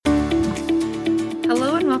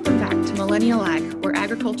Millennial Ag, where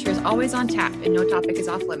agriculture is always on tap and no topic is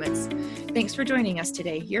off limits. Thanks for joining us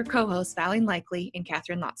today, your co-hosts Valen Likely and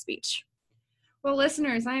Catherine Lotspeech. Well,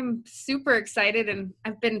 listeners, I'm super excited, and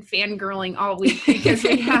I've been fangirling all week because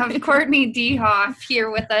we have Courtenay DeHoff here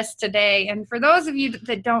with us today. And for those of you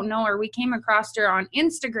that don't know her, we came across her on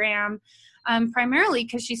Instagram, primarily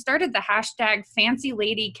because she started the hashtag Fancy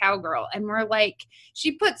Lady Cowgirl. And we're like,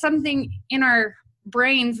 she put something in our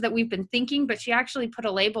brains that we've been thinking, but she actually put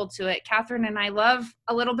a label to it. Catherine and I love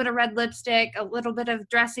a little bit of red lipstick, a little bit of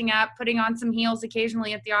dressing up, putting on some heels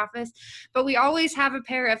occasionally at the office, but we always have a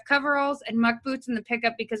pair of coveralls and muck boots in the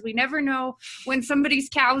pickup because we never know when somebody's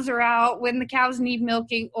cows are out, when the cows need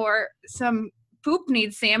milking, or some poop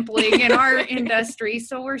needs sampling in our industry.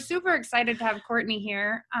 So we're super excited to have Courtenay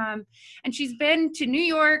here. And she's been to New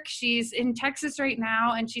York, she's in Texas right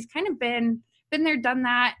now, and she's kind of been there, done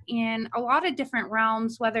that in a lot of different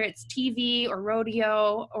realms, whether it's TV or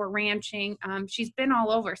rodeo or ranching. She's been all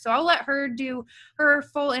over. So I'll let her do her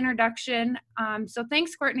full introduction. So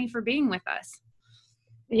thanks, Courtenay, for being with us.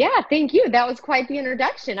 Yeah, thank you. That was quite the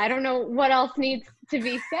introduction. I don't know what else needs to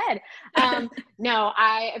be said. No,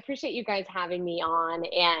 I appreciate you guys having me on.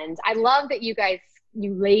 And I love that you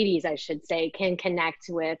ladies, I should say, can connect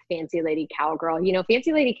with Fancy Lady Cowgirl. You know,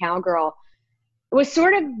 Fancy Lady Cowgirl was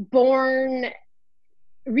sort of born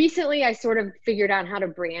recently. I sort of figured out how to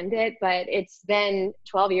brand it, but it's been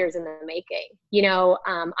 12 years in the making. You know,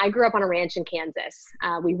 I grew up on a ranch in Kansas.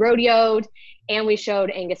 We rodeoed and we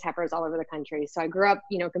showed Angus heifers all over the country. So I grew up,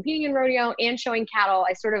 you know, competing in rodeo and showing cattle.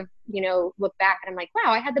 I sort of, you know, look back and I'm like,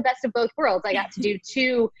 wow, I had the best of both worlds. I got to do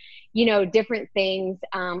two, you know, different things.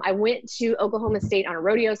 I went to Oklahoma State on a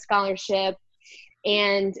rodeo scholarship.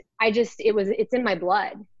 And it's in my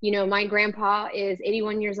blood. You know, my grandpa is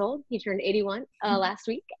 81 years old. He turned 81 last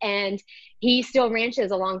week, and he still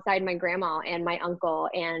ranches alongside my grandma and my uncle.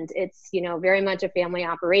 And it's, you know, very much a family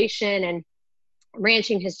operation, and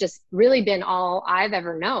ranching has just really been all I've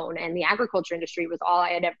ever known. And the agriculture industry was all I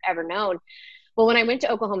had ever known. Well, when I went to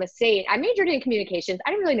Oklahoma State, I majored in communications. I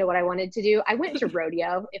didn't really know what I wanted to do. I went to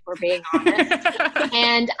rodeo, if we're being honest.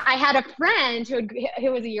 And I had a friend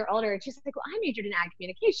who was a year older, and she's like, well, I majored in ag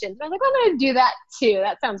communications. And I was like, well, I'm going to do that too.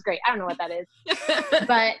 That sounds great. I don't know what that is.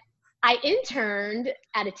 But I interned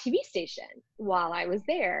at a TV station while I was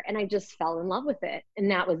there, and I just fell in love with it. And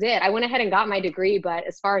that was it. I went ahead and got my degree, but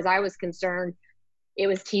as far as I was concerned, it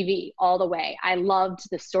was TV all the way. I loved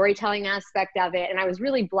the storytelling aspect of it. And I was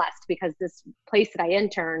really blessed because this place that I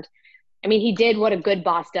interned, I mean, he did what a good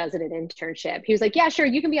boss does at an internship. He was like, yeah, sure,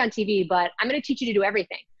 you can be on TV, but I'm going to teach you to do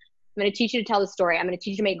everything. I'm going to teach you to tell the story. I'm going to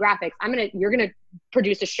teach you to make graphics. You're going to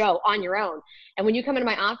produce a show on your own. And when you come into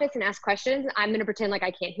my office and ask questions, I'm going to pretend like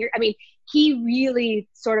I can't hear. I mean, he really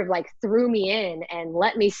sort of like threw me in and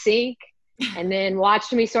let me sink and then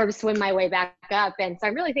watched me sort of swim my way back up. And so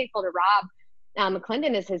I'm really thankful to Rob.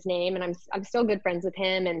 McClendon is his name, and I'm still good friends with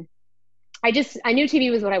him. And I knew TV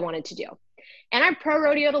was what I wanted to do. And I pro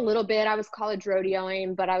rodeoed a little bit. I was college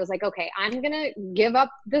rodeoing, but I was like, okay, I'm going to give up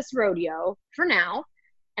this rodeo for now,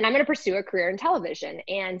 and I'm going to pursue a career in television.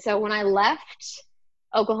 And so when I left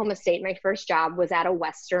Oklahoma State, my first job was at a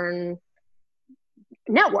Western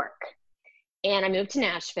network. And I moved to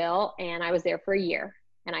Nashville, and I was there for a year,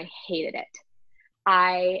 and I hated it.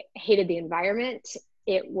 I hated the environment.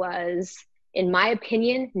 It was, in my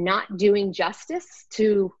opinion, not doing justice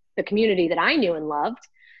to the community that I knew and loved.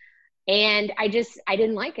 And I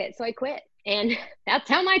didn't like it. So I quit. And that's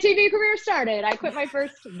how my TV career started. I quit my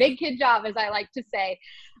first big kid job, as I like to say.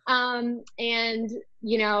 And,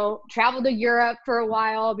 you know, traveled to Europe for a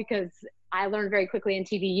while because I learned very quickly in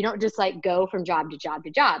TV, you don't just like go from job to job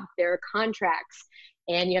to job. There are contracts,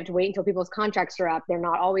 and you have to wait until people's contracts are up. They're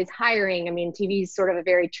not always hiring. I mean, TV is sort of a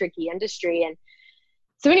very tricky industry. And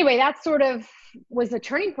so anyway, that sort of was a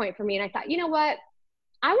turning point for me. And I thought, you know what?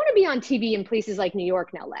 I want to be on TV in places like New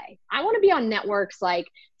York and LA. I want to be on networks like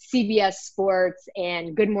CBS Sports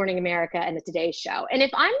and Good Morning America and The Today Show. And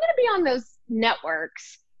if I'm going to be on those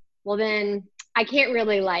networks, well, then I can't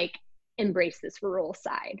really like embrace this rural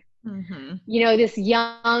side. Mm-hmm. You know, this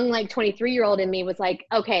young, like 23-year-old in me was like,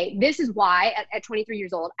 okay, this is why at 23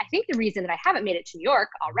 years old, I think the reason that I haven't made it to New York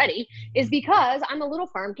already is because I'm a little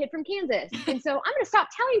farm kid from Kansas. And so I'm going to stop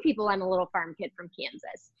telling people I'm a little farm kid from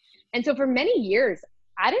Kansas. And so for many years,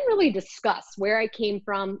 I didn't really discuss where I came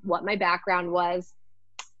from, what my background was.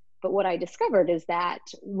 But what I discovered is that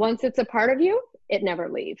once it's a part of you, it never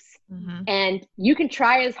leaves. Mm-hmm. And you can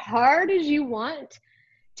try as hard as you want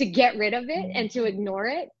to get rid of it and to ignore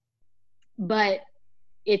it. But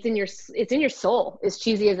it's in your soul, as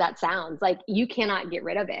cheesy as that sounds. Like, you cannot get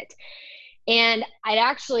rid of it. And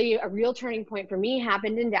a real turning point for me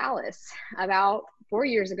happened in Dallas. About 4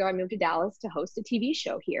 years ago, I moved to Dallas to host a TV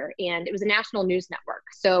show here, and it was a national news network.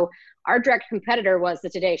 So our direct competitor was the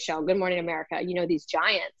Today Show, Good Morning America, these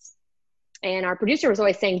giants. And our producer was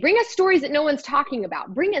always saying, bring us stories that no one's talking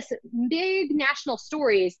about. Bring us big national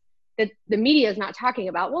stories that the media is not talking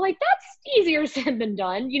about. Well, that's easier said than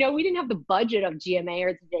done. We didn't have the budget of GMA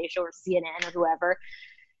or the Today Show or CNN or whoever.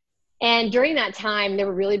 And during that time, there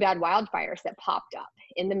were really bad wildfires that popped up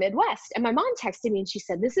in the Midwest. And my mom texted me and she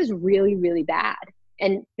said, this is really, really bad.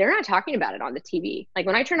 And they're not talking about it on the TV. Like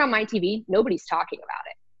when I turn on my TV, nobody's talking about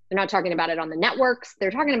it. They're not talking about it on the networks. They're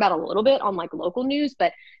talking about a little bit on local news,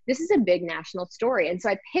 but this is a big national story. And so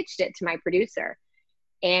I pitched it to my producer.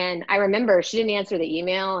 And I remember she didn't answer the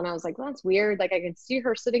email. And I was like, well, that's weird. I could see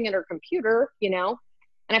her sitting at her computer,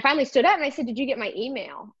 And I finally stood up and I said, did you get my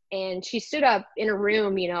email? And she stood up in a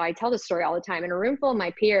room, I tell this story all the time, in a room full of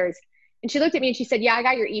my peers. And she looked at me and she said, yeah, I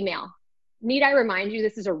got your email. Need I remind you,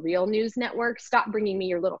 this is a real news network. Stop bringing me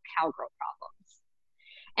your little cowgirl problems.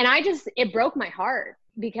 And it broke my heart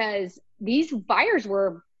because these fires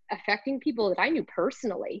were affecting people that I knew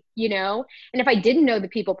personally, And if I didn't know the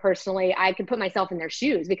people personally, I could put myself in their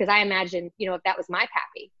shoes because I imagine, if that was my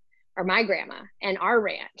pappy or my grandma and our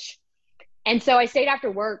ranch. And so I stayed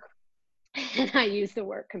after work and I used the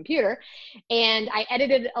work computer and I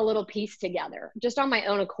edited a little piece together just on my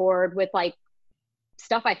own accord with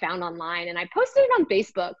stuff I found online. And I posted it on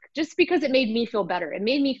Facebook just because it made me feel better. It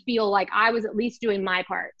made me feel like I was at least doing my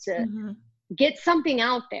part to get something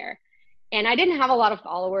out there. And I didn't have a lot of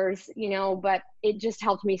followers, but it just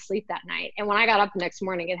helped me sleep that night. And when I got up the next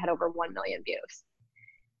morning, it had over 1 million views.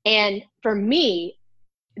 And for me,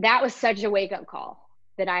 that was such a wake-up call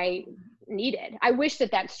that I needed. I wish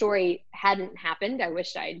that story hadn't happened. I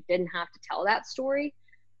wish I didn't have to tell that story.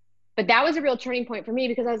 But that was a real turning point for me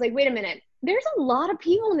because I was like, wait a minute, there's a lot of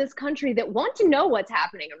people in this country that want to know what's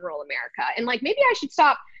happening in rural America. And maybe I should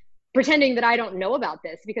stop pretending that I don't know about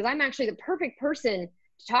this because I'm actually the perfect person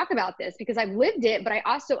to talk about this because I've lived it, but I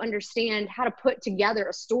also understand how to put together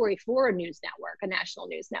a story for a news network, a national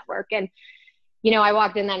news network. And, I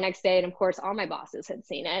walked in that next day and of course all my bosses had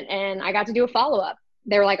seen it and I got to do a follow-up.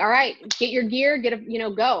 They were like, all right, get your gear,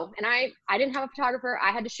 go. And I didn't have a photographer.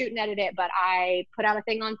 I had to shoot and edit it, but I put out a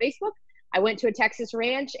thing on Facebook. I went to a Texas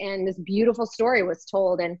ranch and this beautiful story was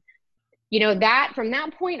told. And, that from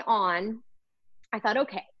that point on, I thought,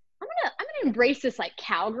 okay, I'm gonna embrace this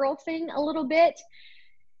cowgirl thing a little bit.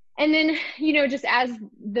 And then, just as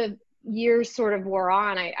the years sort of wore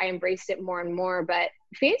on, I embraced it more and more. But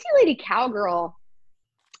Fancy Lady Cowgirl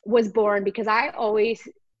was born because I always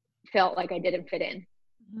felt like I didn't fit in.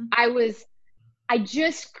 I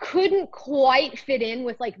just couldn't quite fit in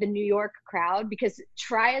with the New York crowd because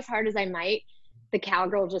try as hard as I might, the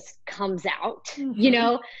cowgirl just comes out,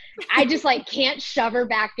 I just can't shove her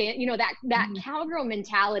back in, that cowgirl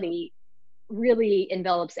mentality really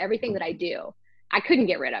envelops everything that I do. I couldn't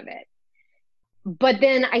get rid of it. But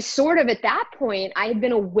then I sort of, at that point, I had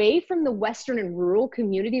been away from the Western and rural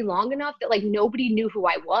community long enough that nobody knew who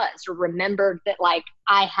I was or remembered that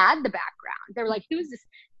I had the background. They were like, who's this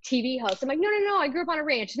TV host? I'm like, no, I grew up on a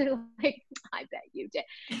ranch. And they're like, I bet you did.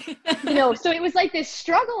 So it was this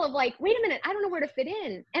struggle of wait a minute, I don't know where to fit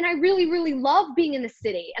in. And I really, really love being in the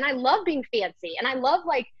city and I love being fancy. And I love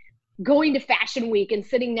going to Fashion Week and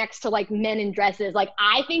sitting next to men in dresses.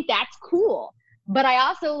 I think that's cool. But I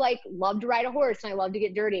also love to ride a horse and I love to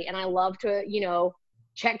get dirty and I love to,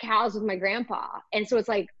 check cows with my grandpa. And so it's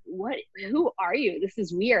who are you? This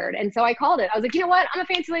is weird. And so I called it. I was like, you know what? I'm a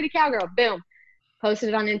Fancy Lady Cowgirl. Boom. Posted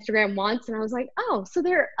it on Instagram once. And I was like, oh, so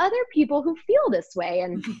there are other people who feel this way.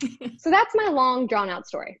 And so that's my long drawn out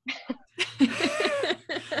story.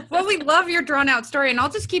 Well, we love your drawn out story and I'll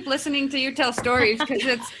just keep listening to you tell stories because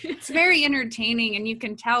it's very entertaining and you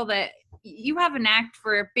can tell that you have an act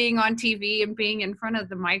for being on TV and being in front of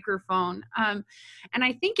the microphone. And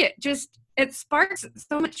I think it sparks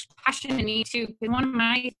so much passion in me too. One of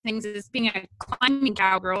my things is being a climbing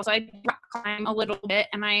cowgirl. So I rock climb a little bit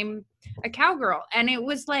and I'm a cowgirl. And it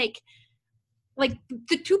was like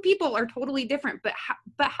the two people are totally different, but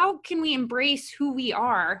how can we embrace who we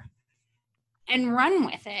are and run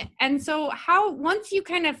with it? And so once you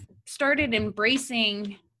kind of started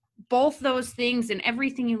embracing both those things and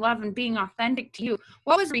everything you love and being authentic to you,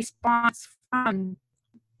 what was the response from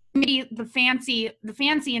maybe the fancy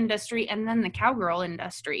industry and then the cowgirl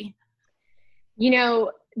industry?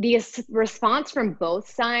 The response from both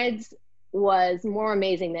sides was more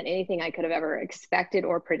amazing than anything I could have ever expected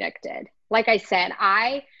or predicted. Like I said,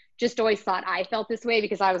 I just always thought I felt this way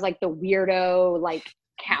because I was the weirdo,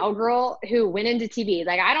 cowgirl who went into TV.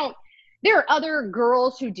 there are other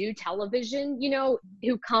girls who do television, you know,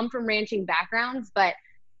 who come from ranching backgrounds, but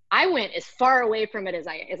I went as far away from it as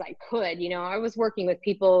I could. You know, I was working with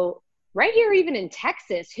people right here, even in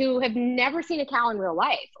Texas, who have never seen a cow in real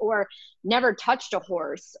life or never touched a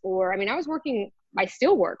horse. Or, I mean, I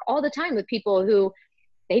still work all the time with people who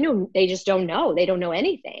they just don't know. They don't know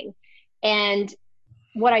anything. And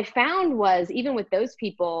what I found was, even with those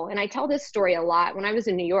people, and I tell this story a lot, when I was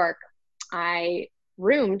in New York, I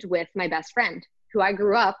roomed with my best friend who I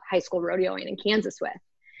grew up high school rodeoing in Kansas with.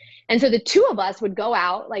 And so the two of us would go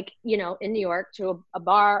out, like, you know, in New York to a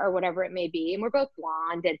bar or whatever it may be. And we're both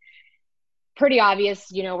blonde and pretty obvious,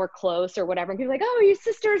 you know, we're close or whatever. And people are like, oh, are you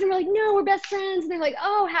sisters? And we're like, no, we're best friends. And they're like,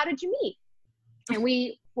 oh, how did you meet? And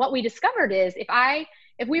what we discovered is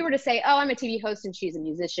if we were to say, oh, I'm a TV host and she's a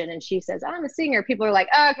musician, and she says, oh, I'm a singer, people are like,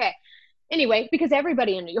 oh, okay. Anyway, because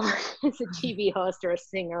everybody in New York is a TV host or a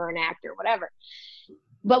singer or an actor, whatever.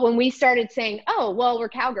 But when we started saying, oh, well, we're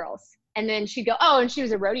cowgirls. And then she'd go, oh, and she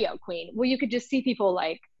was a rodeo queen. Well, you could just see people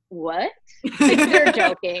like, what? Like, they're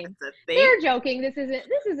joking. They're joking. This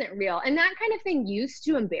isn't real. And that kind of thing used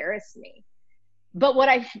to embarrass me. But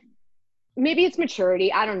maybe it's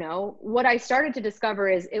maturity, I don't know. What I started to discover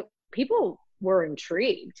is people were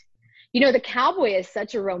intrigued. You know, the cowboy is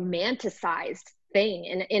such a romanticized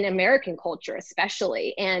thing in American culture,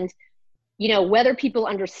 especially. And you know, whether people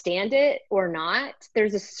understand it or not,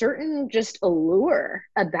 there's a certain just allure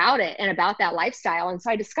about it and about that lifestyle. And so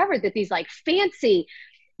I discovered that these like fancy,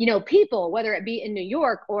 you know, people, whether it be in New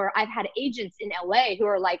York, or I've had agents in LA who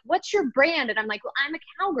are like, what's your brand? And I'm like, well, I'm a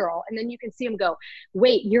cowgirl. And then you can see them go,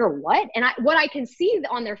 wait, you're what? And what I can see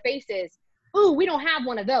on their faces, oh, we don't have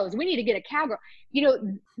one of those. We need to get a cowgirl. You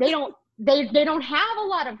know, they don't have a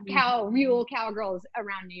lot of real cowgirls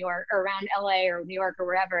around New York or around LA or New York or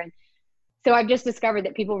wherever. And so I've just discovered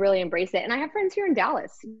that people really embrace it. And I have friends here in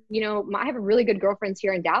Dallas. You know, I have really good girlfriends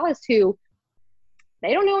here in Dallas who,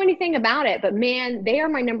 they don't know anything about it, but man, they are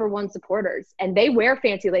my number one supporters. And they wear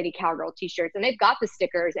Fancy Lady Cowgirl t-shirts, and they've got the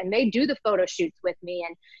stickers, and they do the photo shoots with me.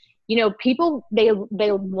 And, you know, people, they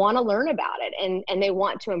want to learn about it, and they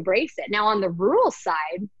want to embrace it. Now on the rural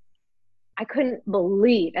side, I couldn't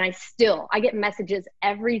believe, and I get messages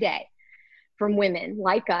every day from women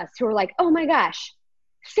like us who are like, oh my gosh,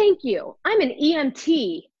 thank you. I'm an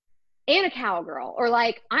EMT and a cowgirl. Or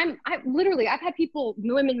like, I've had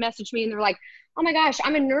women message me and they're like, oh my gosh,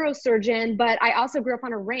 I'm a neurosurgeon, but I also grew up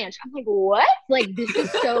on a ranch. I'm like, what? Like, this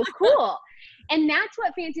is so cool. And that's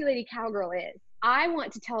what Fancy Lady Cowgirl is. I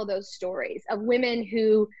want to tell those stories of women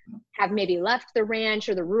who have maybe left the ranch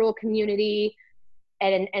or the rural community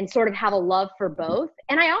and sort of have a love for both.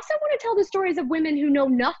 And I also want to tell the stories of women who know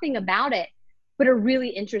nothing about it, but are really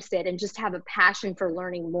interested and just have a passion for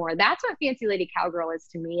learning more. That's what Fancy Lady Cowgirl is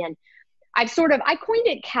to me. And I coined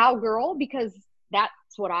it cowgirl because that's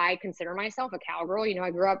what I consider myself, a cowgirl. You know, I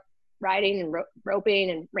grew up riding and roping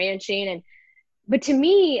and ranching. But to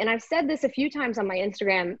me, and I've said this a few times on my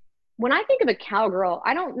Instagram, when I think of a cowgirl,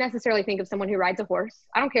 I don't necessarily think of someone who rides a horse.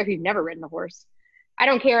 I don't care if you've never ridden a horse. I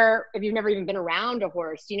don't care if you've never even been around a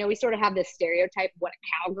horse. You know, we sort of have this stereotype of what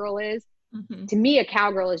a cowgirl is. Mm-hmm. To me, a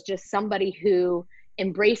cowgirl is just somebody who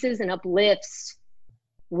embraces and uplifts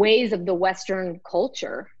ways of the Western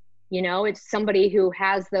culture. You know, it's somebody who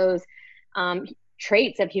has those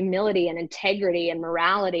traits of humility and integrity and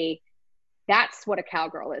morality. That's what a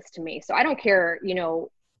cowgirl is to me. So I don't care, you know,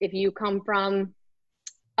 if you come from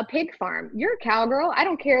a pig farm, you're a cowgirl. I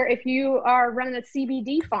don't care if you are running a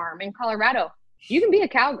CBD farm in Colorado. You can be a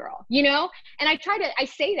cowgirl, you know? And I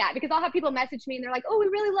say that because I'll have people message me and they're like, oh, we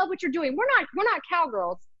really love what you're doing. We're not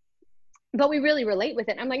cowgirls, but we really relate with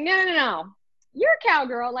it. I'm like, no. You're a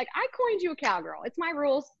cowgirl. Like, I coined you a cowgirl. It's my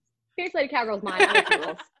rules. Fancy Lady Cowgirl's mine. I make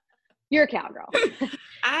rules. You're a cowgirl.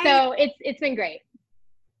 So it's been great.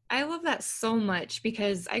 I love that so much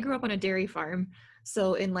because I grew up on a dairy farm.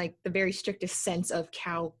 So in like the very strictest sense of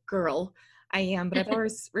cowgirl, I am, but I've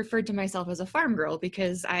always referred to myself as a farm girl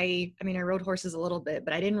because I rode horses a little bit,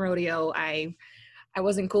 but I didn't rodeo. I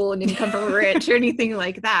wasn't cool and didn't come from a ranch or anything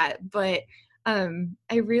like that. But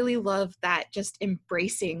I really love that, just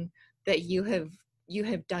embracing that you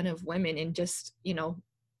have done of women, and just, you know,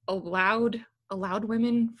 allowed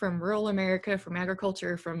women from rural America, from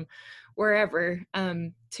agriculture, from wherever,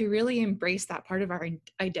 to really embrace that part of our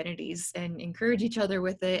identities and encourage each other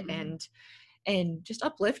with it. Mm-hmm. and just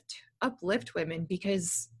uplift women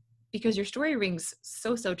because your story rings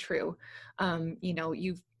so true. You know,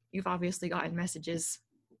 you've obviously gotten messages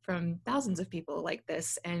from thousands of people like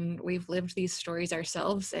this, and we've lived these stories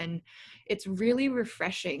ourselves, and it's really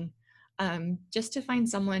refreshing just to find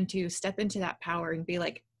someone to step into that power and be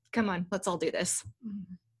like, come on, let's all do this.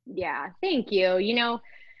 Yeah, thank you.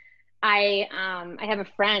 I have a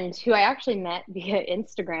friend who I actually met via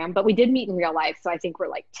Instagram, but we did meet in real life, so I think we're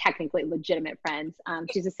like technically legitimate friends.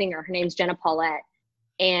 She's a singer. Her name's Jenna Paulette,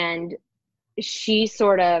 and she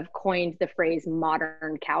sort of coined the phrase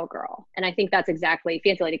modern cowgirl. And I think that's exactly,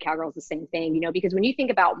 Fancy Lady Cowgirl is the same thing, because when you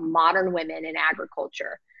think about modern women in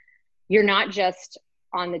agriculture, you're not just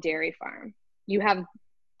on the dairy farm. You have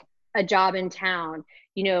a job in town.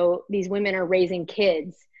 These women are raising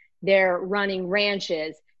kids. They're running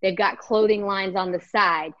ranches. They've got clothing lines on the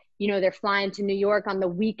side. They're flying to New York on the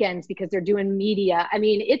weekends because they're doing media. I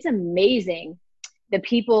mean, it's amazing the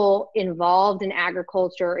people involved in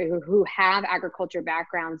agriculture who have agriculture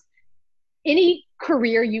backgrounds. Any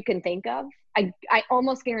career you can think of, I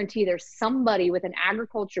almost guarantee there's somebody with an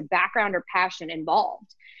agriculture background or passion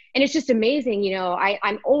involved. And it's just amazing.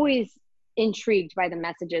 I'm always intrigued by the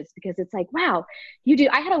messages because it's like, wow, you do.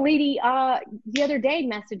 I had a lady the other day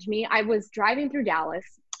message me. I was driving through Dallas,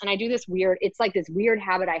 and I do this weird, it's like this weird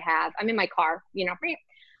habit I have. I'm in my car,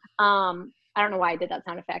 I don't know why I did that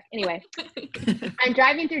sound effect. Anyway, I'm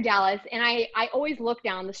driving through Dallas, and I always look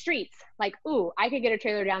down the streets like, ooh, I could get a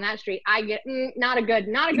trailer down that street. I get not a good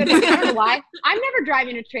one. I don't know why. I'm never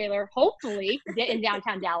driving a trailer, hopefully, in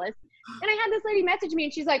downtown Dallas. And I had this lady message me,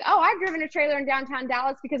 and she's like, oh, I've driven a trailer in downtown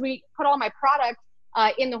Dallas because we put all my product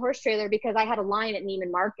in the horse trailer because I had a line at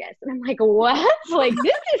Neiman Marcus. And I'm like, what? Like,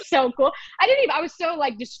 this is so cool. I was so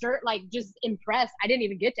like disturbed, like just impressed. I didn't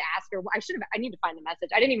even get to ask her. I need to find the message.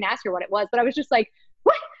 I didn't even ask her what it was, but I was just like,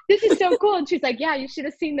 what? This is so cool. And she's like, yeah, you should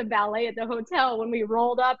have seen the ballet at the hotel when we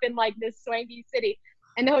rolled up in like this swanky city.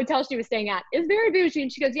 And the hotel she was staying at is very bougie.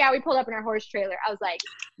 And she goes, yeah, we pulled up in our horse trailer. I was like,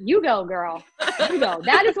 you go, girl. You go.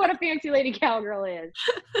 That is what a Fancy Lady Cowgirl is.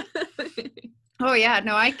 Oh yeah,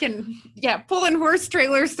 no, I can, pulling horse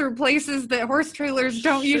trailers through places that horse trailers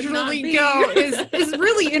don't usually go is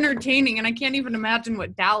really entertaining. And I can't even imagine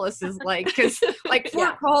what Dallas is like, because like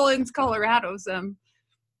Fort Collins, Colorado's,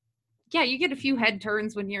 you get a few head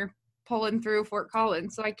turns when you're pulling through Fort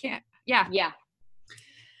Collins. So I can't, Yeah.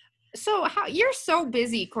 So you're so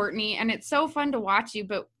busy, Courtenay, and it's so fun to watch you,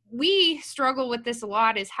 but we struggle with this a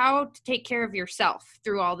lot, is how to take care of yourself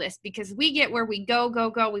through all this, because we get where we go.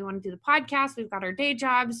 We want to do the podcast. We've got our day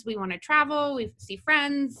jobs. We want to travel. We see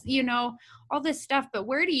friends, all this stuff. But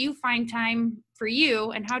where do you find time for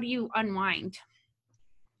you, and how do you unwind?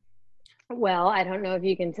 Well, I don't know if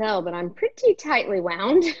you can tell, but I'm pretty tightly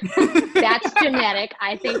wound. That's genetic.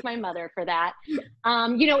 I thank my mother for that.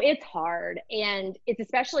 It's hard, and it's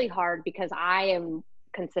especially hard because I am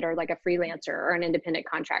considered like a freelancer or an independent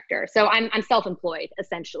contractor. So I'm self-employed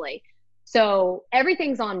essentially. So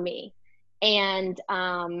everything's on me. And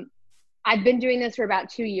I've been doing this for about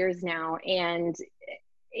 2 years now, and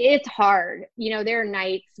it's hard. There are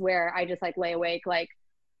nights where I just like lay awake, like,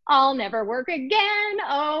 I'll never work again.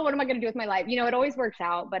 Oh, what am I going to do with my life? It always works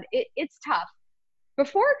out, but it's tough.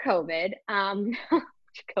 Before COVID,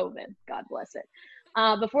 COVID, God bless it.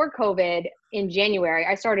 Before COVID in January,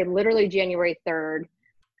 I started literally January 3rd.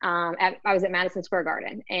 I was at Madison Square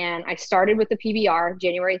Garden, and I started with the PBR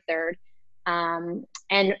January 3rd.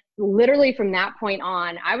 And literally from that point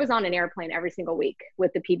on, I was on an airplane every single week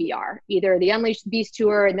with the PBR, either the Unleashed Beast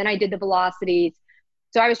tour, and then I did the Velocities.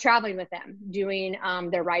 So I was traveling with them, doing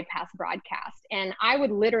their Ride Pass broadcast. And I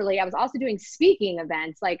was also doing speaking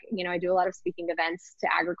events. Like, I do a lot of speaking events to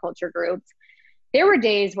agriculture groups. There were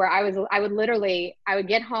days where I would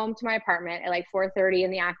get home to my apartment at like 4:30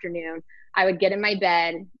 in the afternoon. I would get in my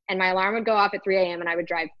bed, and my alarm would go off at 3 a.m. and I would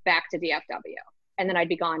drive back to DFW, and then I'd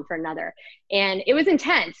be gone for another. And it was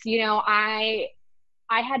intense. I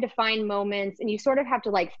had to find moments, and you sort of have to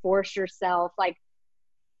like force yourself. Like,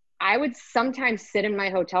 I would sometimes sit in my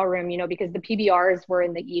hotel room, because the PBRs were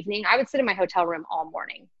in the evening. I would sit in my hotel room all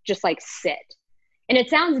morning, just like sit. And it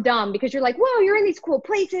sounds dumb because you're like, whoa, you're in these cool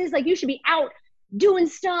places. Like, you should be out doing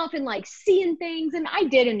stuff and like seeing things. And I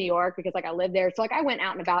did in New York because like I lived there. So like I went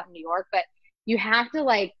out and about in New York, but you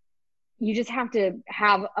just have to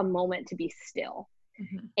have a moment to be still.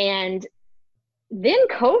 Mm-hmm. And then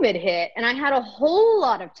COVID hit, and I had a whole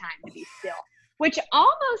lot of time to be still, which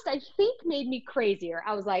almost, I think, made me crazier.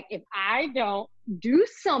 I was like, if I don't do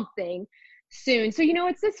something soon. So,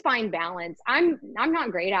 it's this fine balance. I'm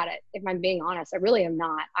not great at it, if I'm being honest. I really am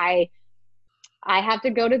not. I have to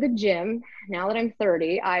go to the gym now that I'm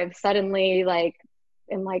 30. I've suddenly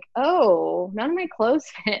am like, oh, none of my clothes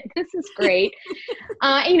fit. This is great.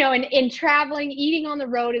 And traveling, eating on the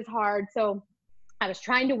road is hard. So I was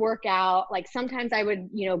trying to work out. Like, sometimes I would,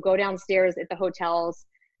 go downstairs at the hotels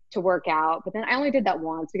to work out, but then I only did that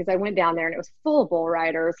once because I went down there and it was full of bull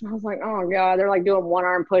riders. And I was like, oh God, they're like doing one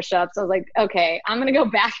arm push-ups. I was like, okay, I'm going to go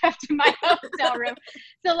back up to my hotel room.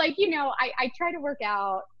 So like, you know, I try to work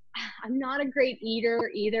out. I'm not a great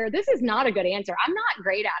eater either. This is not a good answer. I'm not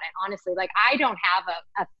great at it, honestly. Like I don't have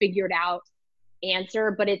a figured out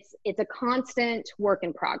answer, but it's a constant work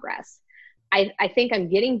in progress. I think I'm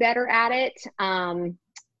getting better at it.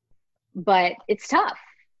 But it's tough.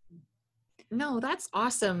 No, that's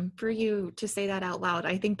awesome for you to say that out loud.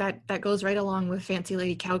 I think that goes right along with Fancy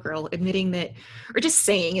Lady Cowgirl, admitting that, or just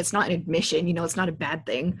saying it's not an admission, you know, it's not a bad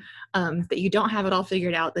thing, that you don't have it all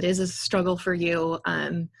figured out. That is a struggle for you.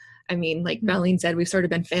 I mean, like Marlene said, we've sort of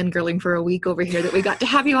been fangirling for a week over here that we got to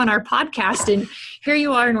have you on our podcast, and here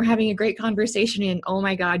you are, and we're having a great conversation, and oh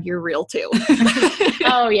my God, you're real too.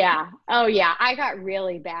 Oh yeah. I got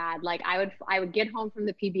really bad. Like I would get home from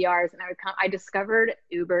the PBRs and I discovered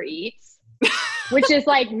Uber Eats, which is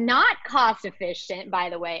like not cost efficient, by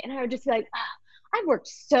the way. And I would just be like, I've worked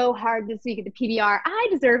so hard this week at the PBR. I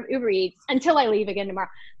deserve Uber Eats until I leave again tomorrow.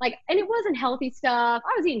 Like, and it wasn't healthy stuff.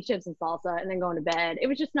 I was eating chips and salsa and then going to bed. It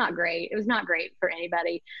was just not great. It was not great for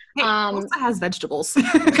anybody. Hey, salsa has vegetables.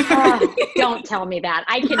 Don't tell me that.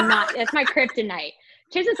 I cannot. That's my kryptonite.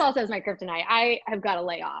 Chips and salsa is my kryptonite. I have got to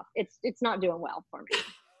lay off. It's not doing well for me.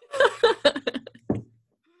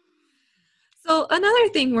 So another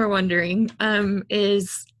thing we're wondering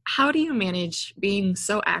is, how do you manage being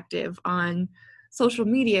so active on social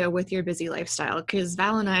media with your busy lifestyle? Because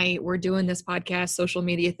Val and I were doing this podcast social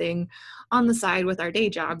media thing on the side with our day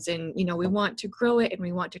jobs, and you know, we want to grow it and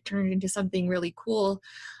we want to turn it into something really cool.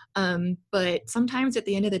 But sometimes at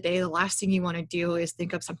the end of the day, the last thing you want to do is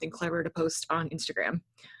think up something clever to post on Instagram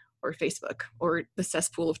or Facebook or the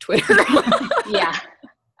cesspool of Twitter. Yeah.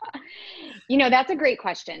 You know, that's a great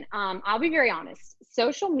question. I'll be very honest.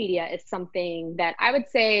 Social media is something that I would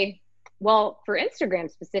say, well, for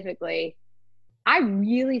Instagram specifically, I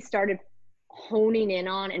really started honing in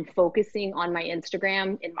on and focusing on my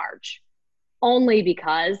Instagram in March, only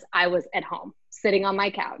because I was at home, sitting on my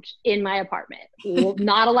couch in my apartment,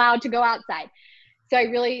 not allowed to go outside. So I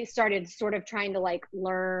really started sort of trying to like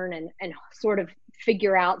learn and sort of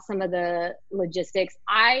figure out some of the logistics.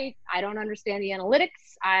 I don't understand the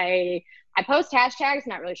analytics. I post hashtags,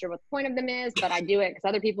 not really sure what the point of them is, but I do it because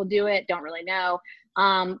other people do it, don't really know.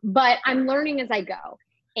 But I'm learning as I go.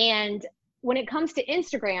 And when it comes to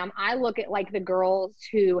Instagram, I look at like the girls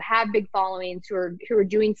who have big followings who are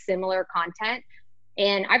doing similar content.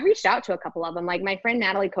 And I've reached out to a couple of them. Like my friend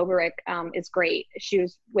Natalie Kovarik is great. She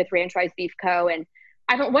was with Ranch Wise Beef Co. And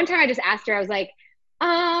one time I just asked her, I was like,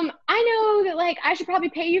 I know that like I should probably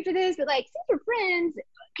pay you for this, but like since we're friends,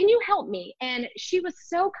 can you help me? And she was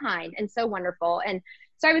so kind and so wonderful. And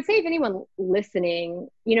so I would say if anyone listening,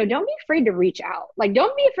 you know, don't be afraid to reach out. Like,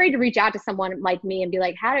 don't be afraid to reach out to someone like me and be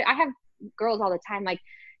like, I have girls all the time, like,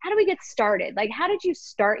 how do we get started? Like, how did you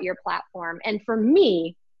start your platform? And for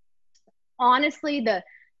me, honestly, the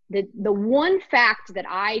one fact that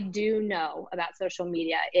I do know about social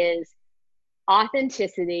media is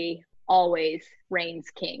authenticity always reigns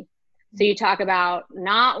king. So you talk about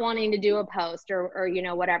not wanting to do a post or you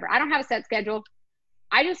know, whatever. I don't have a set schedule.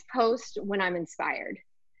 I just post when I'm inspired.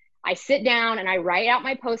 I sit down and I write out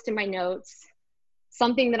my post in my notes,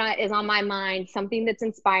 something that is on my mind, something that's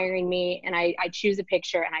inspiring me, and I choose a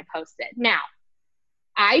picture and I post it. Now,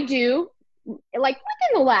 I do, like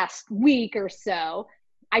within the last week or so,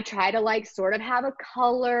 I try to like sort of have a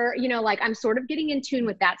color, you know, like I'm sort of getting in tune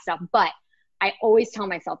with that stuff. But I always tell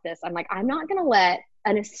myself this. I'm like, I'm not going to let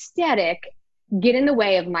an aesthetic get in the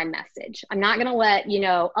way of my message. I'm not going to let, you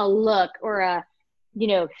know, a look or a, you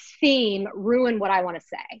know, theme ruin what I want to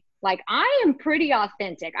say. Like I am pretty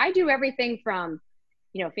authentic. I do everything from,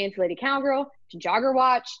 you know, Fancy Lady Cowgirl to Jogger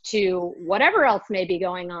Watch to whatever else may be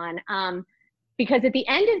going on. Because at the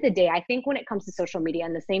end of the day, I think when it comes to social media,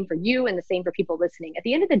 and the same for you and the same for people listening, at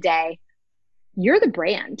the end of the day, you're the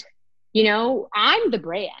brand. You know, I'm the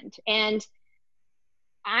brand, and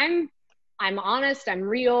I'm honest, I'm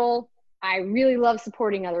real. I really love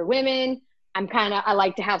supporting other women. I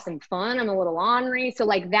like to have some fun. I'm a little ornery. So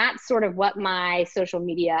like that's sort of what my social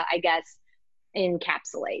media, I guess,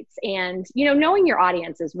 encapsulates. And, you know, knowing your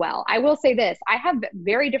audience as well. I will say this, I have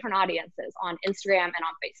very different audiences on Instagram and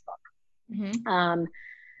on Facebook. Mm-hmm.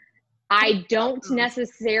 I don't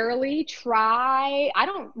necessarily I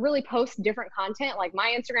don't really post different content. Like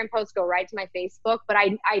my Instagram posts go right to my Facebook, but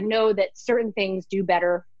I know that certain things do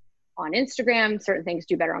better on Instagram, certain things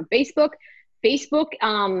do better on Facebook. Facebook,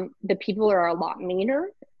 the people are a lot meaner.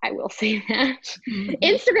 I will say that.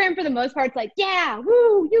 Instagram, for the most part, it's like, yeah,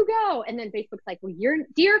 woo, you go. And then Facebook's like, well,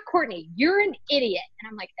 dear Courtenay, you're an idiot. And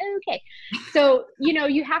I'm like, okay. So,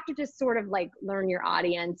 you have to just sort of like learn your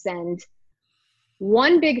audience. And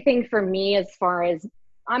one big thing for me, as far as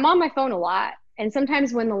I'm on my phone a lot. And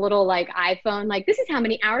sometimes when the little like iPhone, like, this is how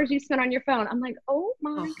many hours you spent on your phone. I'm like, oh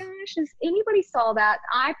my gosh, does anybody saw that?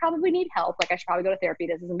 I probably need help. Like, I should probably go to therapy.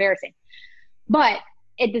 This is embarrassing. But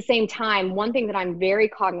at the same time, one thing that I'm very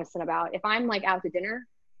cognizant about, if I'm like out to dinner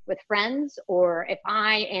with friends, or if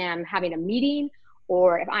I am having a meeting,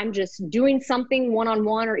 or if I'm just doing something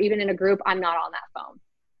one-on-one or even in a group, I'm not on that phone.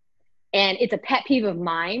 And it's a pet peeve of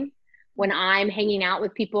mine when I'm hanging out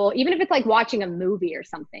with people, even if it's like watching a movie or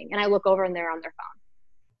something, and I look over and they're on their phone.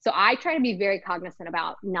 So I try to be very cognizant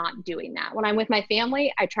about not doing that. When I'm with my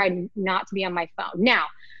family, I try not to be on my phone. Now,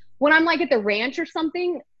 when I'm like at the ranch or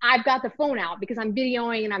something, I've got the phone out because I'm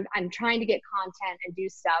videoing and I'm trying to get content and do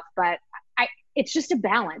stuff, but it's just a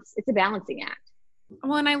balance. It's a balancing act.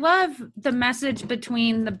 Well, and I love the message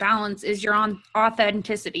between the balance is your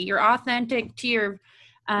authenticity. You're authentic to your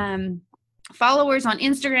followers on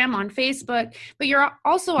Instagram, on Facebook, but you're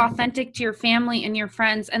also authentic to your family and your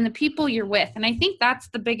friends and the people you're with. And I think that's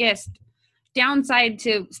the biggest downside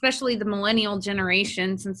to especially the millennial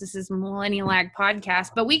generation, since this is a Millennial Ag podcast,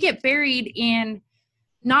 but we get buried in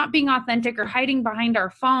not being authentic or hiding behind our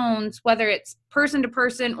phones, whether it's person to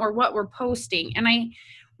person or what we're posting. And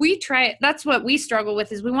that's what we struggle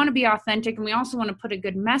with, is we want to be authentic and we also want to put a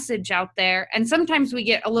good message out there. And sometimes we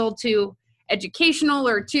get a little too educational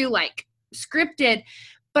or too like scripted,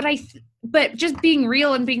 but just being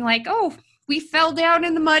real and being like, oh, we fell down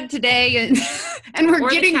in the mud today and we're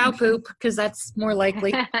getting cow poop, because that's more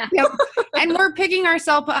likely. Yep. And we're picking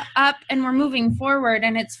ourselves up and we're moving forward.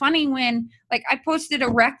 And it's funny when, like, I posted a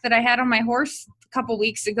wreck that I had on my horse a couple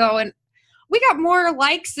weeks ago, and we got more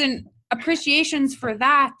likes and appreciations for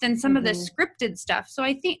that than some of the scripted stuff. So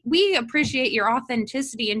I think we appreciate your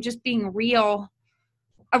authenticity and just being real,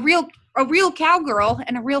 a real cowgirl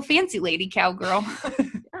and a real fancy lady cowgirl.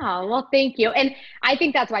 Oh, well, thank you. And I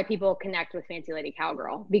think that's why people connect with Fancy Lady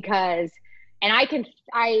Cowgirl, because, and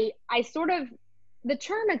I sort of, the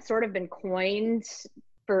term had sort of been coined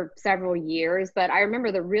for several years, but I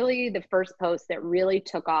remember the first post that really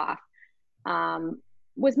took off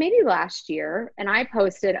was maybe last year. And I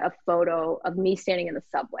posted a photo of me standing in the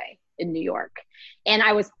subway in New York. And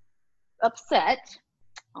I was upset,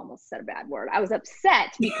 almost said a bad word. I was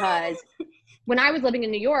upset because when I was living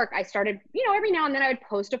in New York, I started, every now and then I would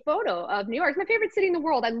post a photo of New York. It's my favorite city in the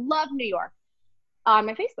world. I love New York on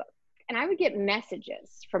my Facebook. And I would get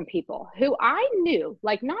messages from people who I knew,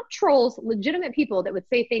 like not trolls, legitimate people that would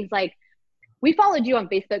say things like, we followed you on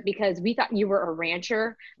Facebook because we thought you were a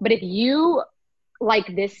rancher. But if you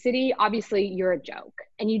like this city, obviously you're a joke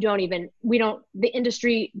and the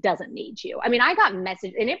industry doesn't need you. I mean, I got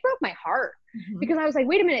messages and it broke my heart because I was like,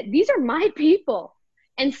 wait a minute, these are my people.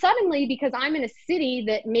 And suddenly, because I'm in a city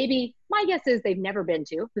that maybe my guess is they've never been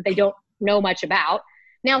to, that they don't know much about,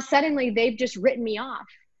 now suddenly they've just written me off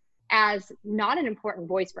as not an important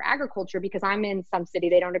voice for agriculture because I'm in some city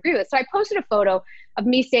they don't agree with. So I posted a photo of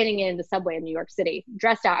me standing in the subway in New York City,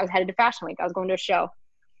 dressed out. I was headed to Fashion Week. I was going to a show.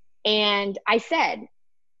 And I said,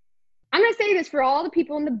 I'm going to say this for all the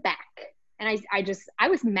people in the back. And I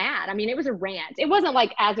was mad. I mean, it was a rant. It wasn't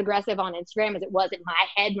like as aggressive on Instagram as it was in my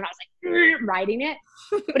head when I was like writing it.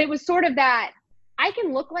 But it was sort of that I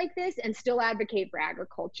can look like this and still advocate for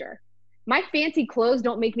agriculture. My fancy clothes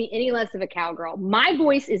don't make me any less of a cowgirl. My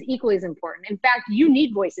voice is equally as important. In fact, you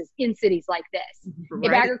need voices in cities like this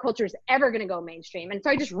if agriculture is ever going to go mainstream. And so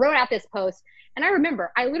I just wrote out this post. And I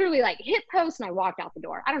remember I literally like hit post and I walked out the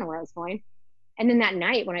door. I don't know where I was going. And then that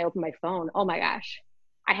night when I opened my phone, oh my gosh,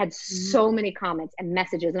 I had so many comments and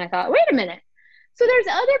messages. And I thought, wait a minute. So there's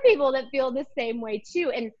other people that feel the same way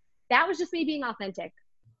too. And that was just me being authentic.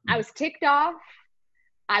 I was ticked off.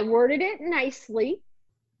 I worded it nicely.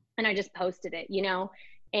 And I just posted it,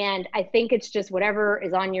 and I think it's just whatever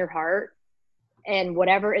is on your heart and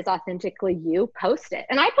whatever is authentically you, post it.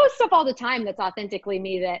 And I post stuff all the time that's authentically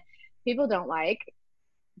me that people don't like,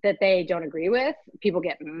 that they don't agree with. People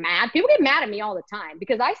get mad. People get mad at me all the time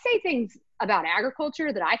because I say things about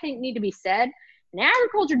agriculture that I think need to be said. And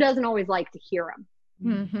agriculture doesn't always like to hear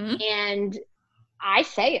them. And I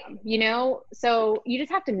say them, so you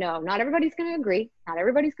just have to know not everybody's going to agree. Not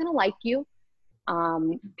everybody's going to like you.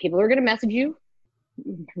 People are going to message you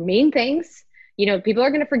mean things, people are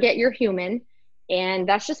going to forget you're human. And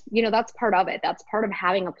that's just, that's part of it. That's part of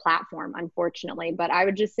having a platform, unfortunately. But I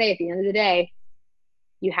would just say at the end of the day,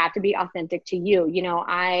 You have to be authentic to you. You know,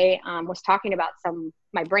 I was talking about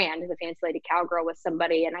my brand, the Fancy Lady Cowgirl, with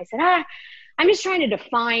somebody, and I said, I'm just trying to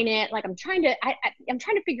define it. Like I'm trying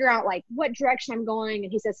to figure out like what direction I'm going.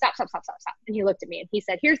 And he said, stop. And he looked at me and he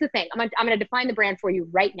said, here's the thing. I'm going to define the brand for you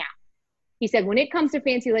right now. He said, when it comes to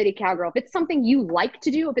Fancy Lady Cowgirl, if it's something you like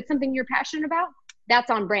to do, if it's something you're passionate about, that's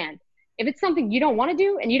on brand. If it's something you don't want to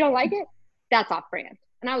do and you don't like it, that's off brand.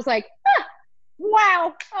 And I was like,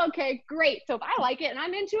 wow, okay, great. So if I like it and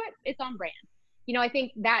I'm into it, it's on brand. You know, I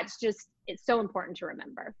think it's so important to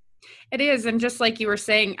remember. It is. And just like you were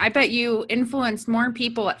saying, I bet you influenced more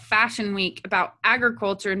people at Fashion Week about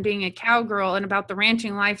agriculture and being a cowgirl and about the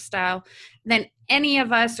ranching lifestyle than any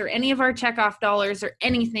of us or any of our checkoff dollars or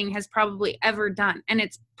anything has probably ever done. And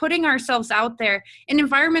it's putting ourselves out there in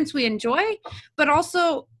environments we enjoy, but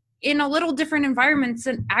also in a little different environments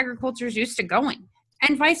than agriculture is used to going,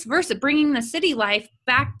 and vice versa, bringing the city life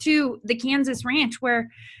back to the Kansas ranch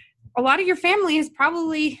where a lot of your family has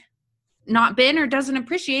probably not been or doesn't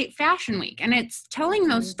appreciate Fashion Week. And it's telling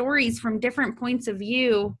those stories from different points of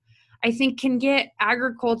view, I think, can get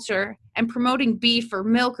agriculture and promoting beef or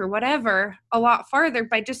milk or whatever a lot farther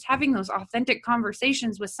by just having those authentic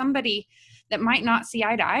conversations with somebody that might not see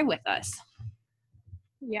eye to eye with us.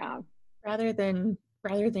 Yeah. Rather than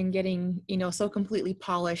getting, you know, so completely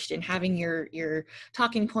polished and having your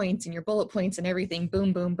talking points and your bullet points and everything,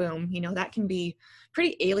 boom, boom, boom, you know, that can be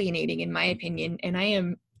pretty alienating in my opinion. And I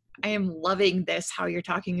am loving this, how you're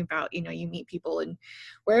talking about, you know, you meet people and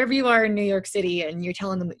wherever you are in New York City and you're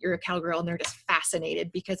telling them that you're a cowgirl and they're just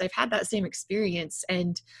fascinated, because I've had that same experience.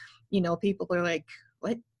 And, you know, people are like,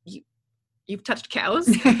 what? You've touched cows?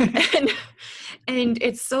 and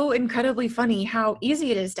it's so incredibly funny how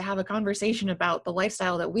easy it is to have a conversation about the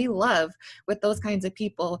lifestyle that we love with those kinds of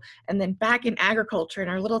people. And then back in agriculture, in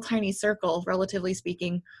our little tiny circle, relatively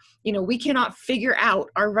speaking, you know, we cannot figure out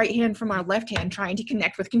our right hand from our left hand trying to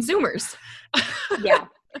connect with consumers. Yeah.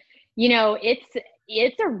 You know,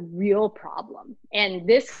 it's a real problem. And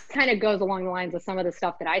this kind of goes along the lines of some of the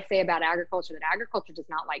stuff that I say about agriculture that agriculture does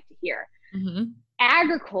not like to hear. Mm-hmm.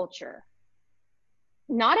 Agriculture,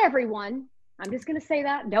 not everyone, I'm just going to say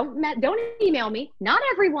that, don't email me, not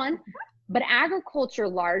everyone, but agriculture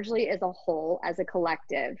largely as a whole, as a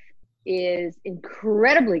collective, is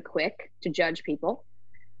incredibly quick to judge people.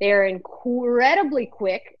 They're incredibly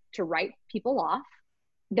quick to write people off.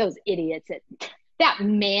 Those idiots, that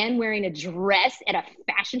man wearing a dress at a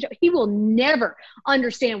fashion show, he will never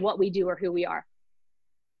understand what we do or who we are.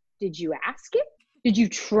 Did you ask him? Did you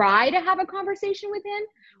try to have a conversation with him?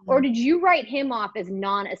 Or did you write him off as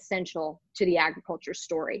non-essential to the agriculture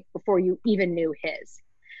story before you even knew his?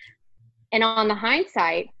 And on the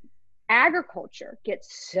hindsight, agriculture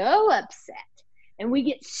gets so upset and we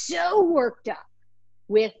get so worked up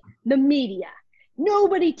with the media.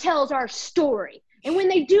 Nobody tells our story. And when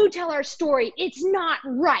they do tell our story, it's not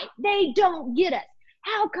right. They don't get us.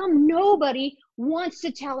 How come nobody wants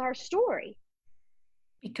to tell our story?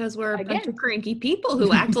 Because we're a bunch of cranky people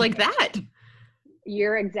who act like that.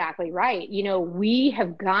 You're exactly right. You know, we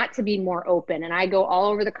have got to be more open. And I go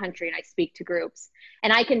all over the country and I speak to groups.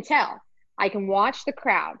 And I can tell, I can watch the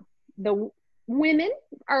crowd. The women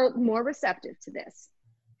are more receptive to this.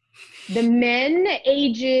 The men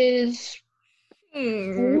ages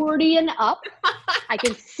 40 and up, I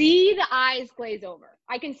can see the eyes glaze over.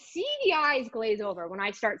 I can see the eyes glaze over when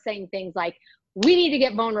I start saying things like, we need to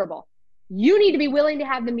get vulnerable. You need to be willing to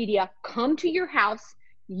have the media come to your house.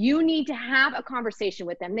 You need to have a conversation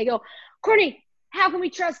with them. They go, Courtney, how can we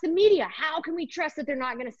trust the media? How can we trust that they're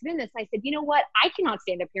not going to spin this? I said, you know what? I cannot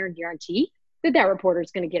stand up here and guarantee that reporter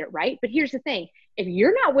is going to get it right. But here's the thing. If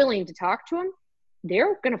you're not willing to talk to them,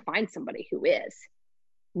 they're going to find somebody who is.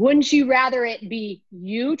 Wouldn't you rather it be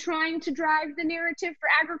you trying to drive the narrative for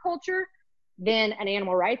agriculture than an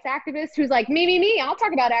animal rights activist who's like, me, I'll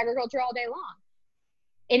talk about agriculture all day long.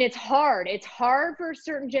 And it's hard. It's hard for a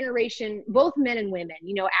certain generation, both men and women.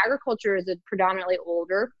 You know, agriculture is a predominantly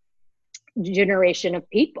older generation of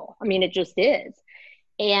people. I mean, it just is.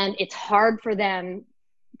 And it's hard for them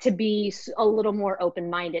to be a little more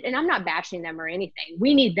open-minded. And I'm not bashing them or anything.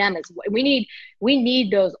 We need them as well. We need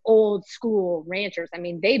those old school ranchers. I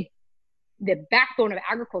mean, the backbone of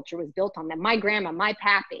agriculture was built on them. My grandma, my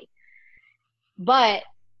pappy. But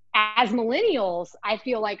as millennials, I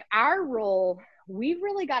feel like our role, we've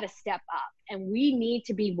really got to step up and we need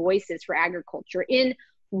to be voices for agriculture in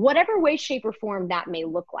whatever way, shape, or form that may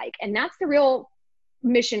look like. And that's the real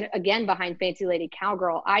mission, again, behind Fancy Lady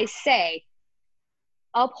Cowgirl. I say,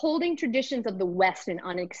 upholding traditions of the West in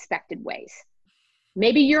unexpected ways.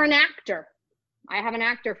 Maybe you're an actor. I have an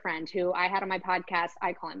actor friend who I had on my podcast.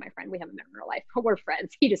 I call him my friend. We haven't met in real life, but we're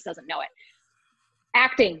friends. He just doesn't know it.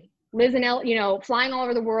 Acting, lives in flying all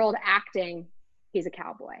over the world, acting. He's a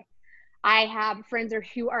cowboy. I have friends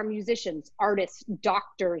who are musicians, artists,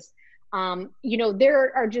 doctors.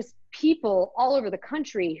 There are just people all over the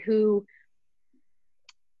country who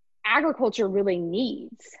agriculture really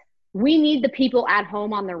needs. We need the people at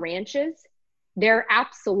home on the ranches. They're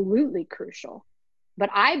absolutely crucial. But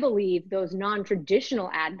I believe those non-traditional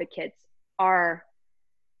advocates are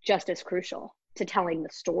just as crucial to telling the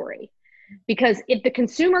story. Because if the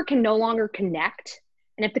consumer can no longer connect,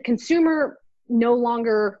 and if the consumer no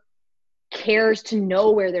longer cares to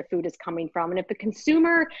know where their food is coming from, and if the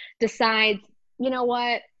consumer decides, you know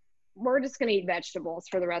what, we're just going to eat vegetables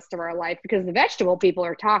for the rest of our life because the vegetable people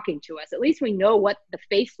are talking to us, at least we know what the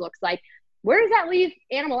face looks like. Where does that leave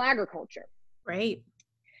animal agriculture? Right.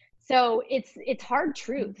 So it's hard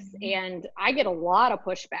truths. And I get a lot of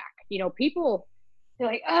pushback. People, they're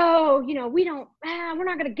like, oh, we're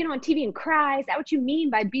not going to get on TV and cry. Is that what you mean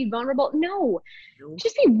by be vulnerable? No,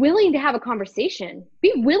 just be willing to have a conversation.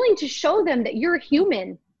 Be willing to show them that you're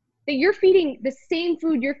human, that you're feeding the same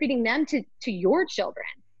food you're feeding them to your children.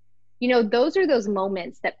 Those are those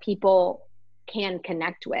moments that people can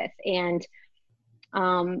connect with. And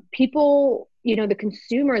people, the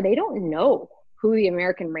consumer, they don't know who the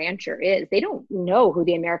American rancher is. They don't know who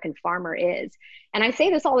the American farmer is. And I say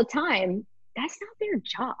this all the time, that's not their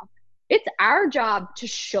job. It's our job to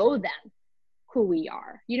show them who we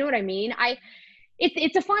are. You know what I mean?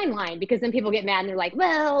 It's a fine line, because then people get mad and they're like,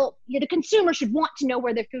 well, the consumer should want to know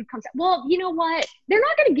where their food comes from. Well, you know what? They're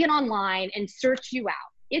not going to get online and search you out.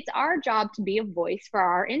 It's our job to be a voice for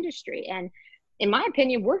our industry. And in my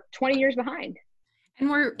opinion, we're 20 years behind. And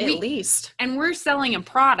we're selling a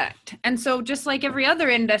product. And so just like every other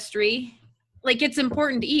industry, like it's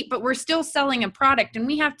important to eat, but we're still selling a product, and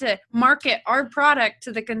we have to market our product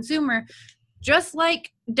to the consumer. Just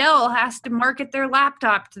like Dell has to market their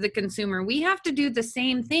laptop to the consumer, we have to do the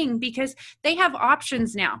same thing, because they have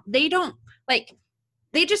options now. They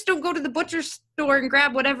just don't go to the butcher store and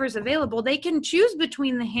grab whatever's available. They can choose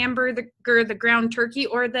between the hamburger, the ground turkey,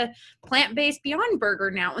 or the plant-based Beyond Burger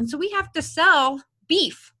now. And so we have to sell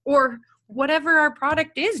beef or whatever our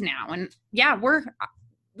product is now. And yeah,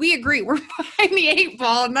 we agree. We're behind the 8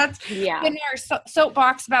 ball. And that's in our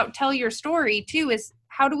soapbox about tell your story too, is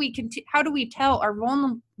how do we tell our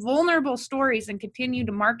vulnerable stories and continue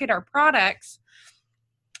to market our products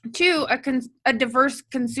to a diverse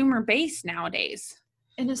consumer base nowadays?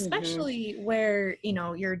 And especially where,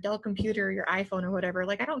 your Dell computer, your iPhone or whatever,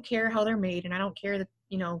 like, I don't care how they're made, and I don't care that,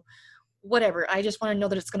 whatever. I just want to know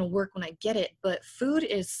that it's going to work when I get it. But food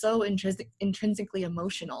is so intrinsically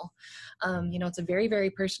emotional. It's a very,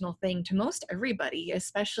 very personal thing to most everybody,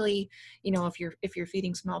 especially, if you're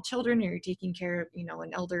feeding small children, or you're taking care of,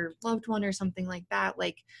 an elder loved one or something like that.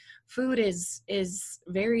 Like, food is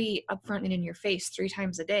very upfront and in your face 3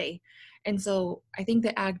 times a day. And so I think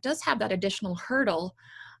that ag does have that additional hurdle.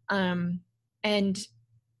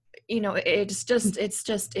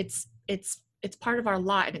 It's part of our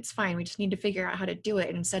lot, and it's fine. We just need to figure out how to do it.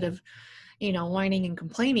 And instead of, whining and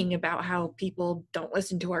complaining about how people don't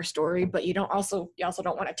listen to our story, but you also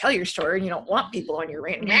don't want to tell your story, and you don't want people on your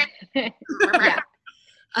rant. Yeah.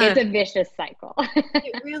 It's a vicious cycle.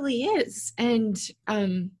 It really is. And,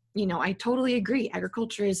 I totally agree.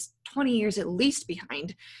 Agriculture is 20 years at least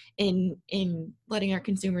behind in letting our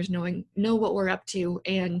consumers know what we're up to.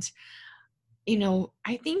 And,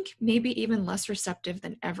 I think maybe even less receptive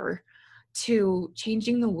than ever to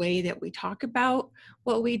changing the way that we talk about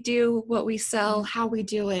what we do, what we sell, how we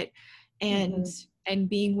do it, and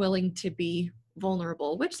being willing to be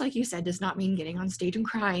vulnerable, which, like you said, does not mean getting on stage and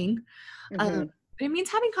crying. But it means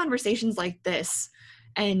having conversations like this,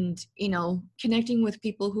 and, connecting with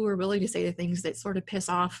people who are willing to say the things that sort of piss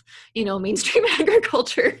off, mainstream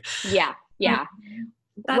agriculture. Yeah.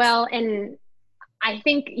 Well, and I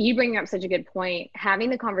think you bring up such a good point,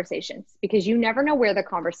 having the conversations, because you never know where the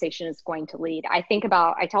conversation is going to lead. I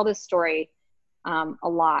tell this story a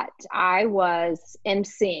lot. I was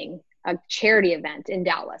emceeing a charity event in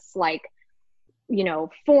Dallas, like,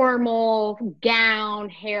 formal gown,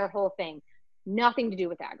 hair, whole thing, nothing to do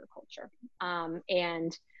with agriculture.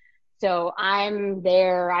 And so I'm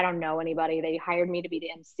there. I don't know anybody. They hired me to be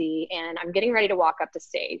the MC, and I'm getting ready to walk up the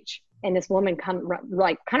stage. And this woman kind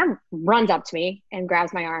of runs up to me and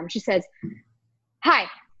grabs my arm. She says, "Hi."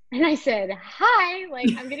 And I said, "Hi." Like,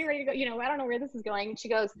 I'm getting ready to go, I don't know where this is going. And she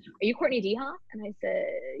goes, "Are you Courtenay DeHoff?" And I said,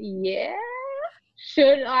 "Yeah."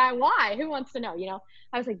 should I, why? Who wants to know?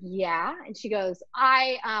 I was like, yeah. And she goes,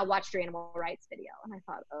 I watched your animal rights video. And I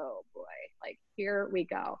thought, oh boy, like, here we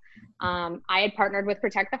go. I had partnered with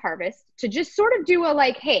Protect the Harvest to just sort of do a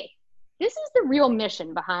like, hey, this is the real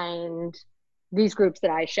mission behind these groups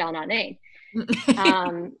that I shall not name.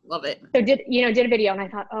 Love it. So did a video, and I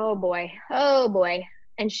thought, oh boy.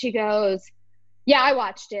 And she goes, yeah, I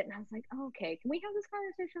watched it. And I was like, oh, okay, can we have this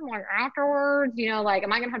conversation like afterwards? Like,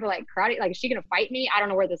 am I gonna have to like karate? Like, is she gonna fight me? I don't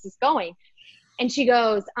know where this is going. And she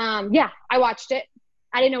goes, yeah, I watched it.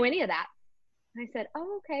 I didn't know any of that. And I said,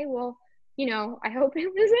 oh, okay, well, I hope it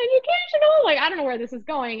was educational. Like, I don't know where this is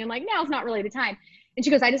going. And like, now's not really the time. And she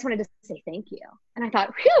goes, I just wanted to say thank you. And I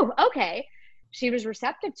thought, whew, okay. She was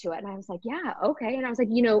receptive to it. And I was like, yeah, okay. And I was like,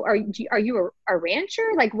 are you a rancher?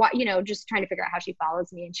 Like, what, just trying to figure out how she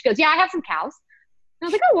follows me. And she goes, yeah, I have some cows. And I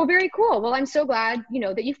was like, oh, well, very cool. Well, I'm so glad,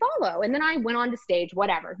 that you follow. And then I went on to stage,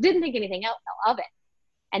 whatever, didn't think anything else of it.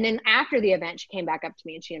 And then after the event, she came back up to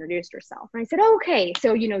me and she introduced herself. And I said, okay,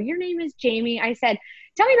 so, your name is Jamie. I said,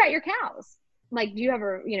 tell me about your cows. Like, do you have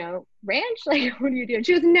a, ranch? Like, what do you do? And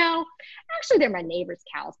she goes, no, actually, they're my neighbor's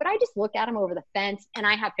cows, but I just look at them over the fence and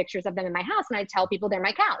I have pictures of them in my house and I tell people they're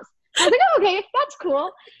my cows. I was like, oh, okay, that's cool.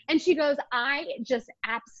 And she goes, I just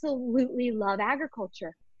absolutely love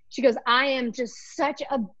agriculture. She goes, I am just such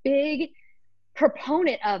a big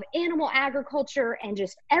proponent of animal agriculture and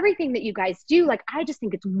just everything that you guys do. Like, I just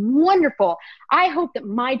think it's wonderful. I hope that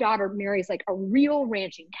my daughter marries like a real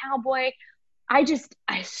ranching cowboy. I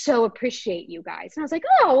so appreciate you guys. And I was like,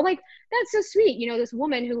 oh, like, that's so sweet. This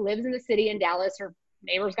woman who lives in the city in Dallas, her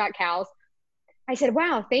neighbor's got cows. I said,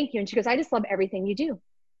 wow, thank you. And she goes, I just love everything you do.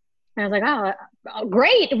 And I was like, oh,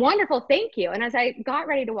 great, wonderful, thank you. And as I got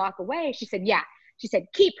ready to walk away, she said, yeah. She said,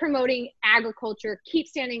 keep promoting agriculture, keep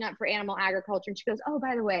standing up for animal agriculture. And she goes, oh,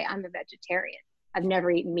 by the way, I'm a vegetarian. I've never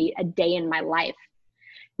eaten meat a day in my life.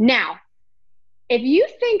 Now, if you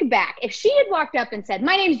think back, if she had walked up and said,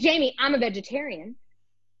 my name's Jamie, I'm a vegetarian,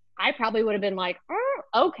 I probably would have been like, oh,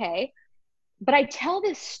 okay. But I tell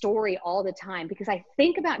this story all the time because I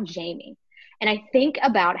think about Jamie and I think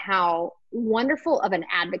about how wonderful of an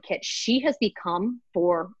advocate she has become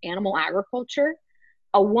for animal agriculture.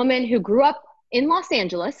 A woman who grew up in Los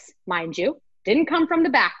Angeles, mind you, didn't come from the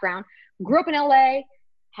background, grew up in LA,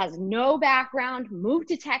 has no background, moved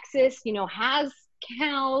to Texas, has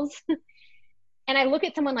cows. And I look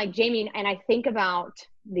at someone like Jamie and I think about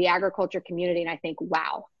the agriculture community and I think,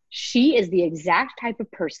 wow, she is the exact type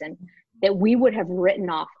of person that we would have written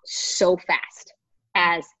off so fast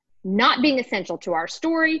as not being essential to our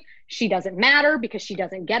story. She doesn't matter because she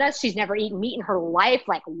doesn't get us. She's never eaten meat in her life.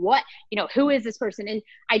 Like, what, who is this person? And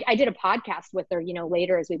I did a podcast with her,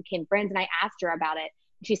 later as we became friends, and I asked her about it.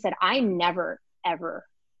 She said, I never, ever,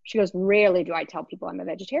 she goes, rarely do I tell people I'm a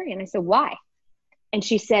vegetarian. I said, why? And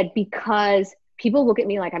she said, because people look at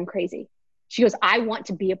me like I'm crazy. She goes, I want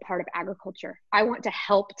to be a part of agriculture. I want to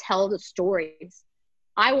help tell the stories.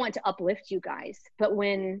 I want to uplift you guys. But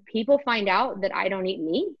when people find out that I don't eat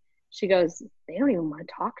meat, she goes, they don't even want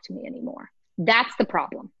to talk to me anymore. That's the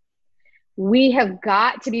problem. We have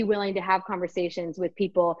got to be willing to have conversations with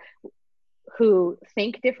people who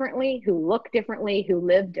think differently, who look differently, who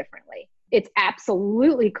live differently. It's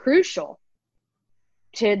absolutely crucial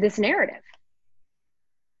to this narrative.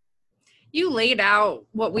 You laid out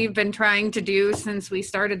what we've been trying to do since we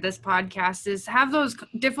started this podcast, is have those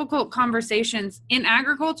difficult conversations in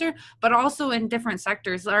agriculture, but also in different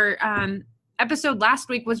sectors. Our episode last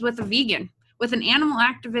week was with a vegan, with an animal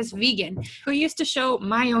activist vegan who used to show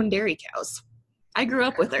my own dairy cows. I grew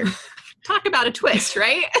up with her. Talk about a twist,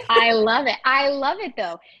 right? I love it. I love it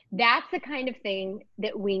though. That's the kind of thing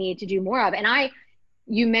that we need to do more of. And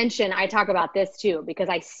you mentioned, I talk about this too, because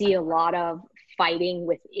I see a lot of fighting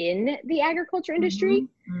within the agriculture industry.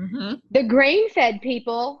 Mm-hmm. The grain-fed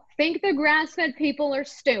people think the grass-fed people are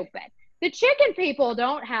stupid. The chicken people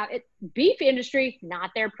don't have it. Beef industry,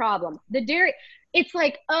 not their problem. The dairy, it's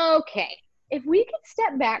like, okay, if we could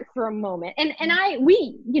step back for a moment, and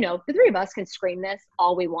we, the three of us can scream this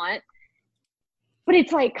all we want, but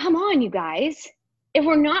it's like, come on, you guys. If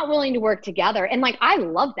we're not willing to work together, and like, I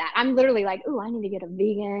love that. I'm literally like, oh, I need to get a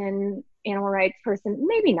vegan animal rights person.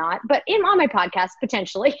 Maybe not, but on my podcast,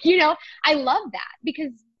 potentially, I love that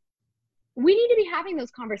because we need to be having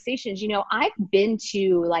those conversations. I've been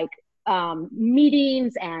to like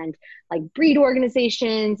meetings and like breed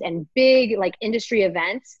organizations and big like industry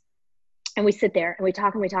events. And we sit there and we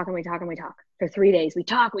talk and we talk and we talk and we talk for 3 days. We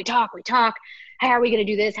talk. How are we going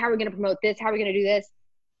to do this? How are we going to promote this? How are we going to do this?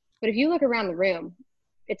 But if you look around the room,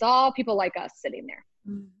 it's all people like us sitting there.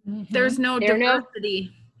 Mm-hmm. There's no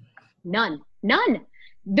diversity. None.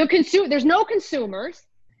 there's no consumers.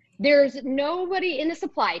 There's nobody in the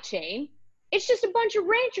supply chain. It's just a bunch of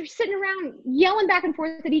ranchers sitting around yelling back and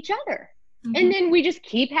forth at each other. Mm-hmm. And then we just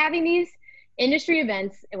keep having these industry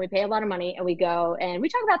events, and we pay a lot of money, and we go and we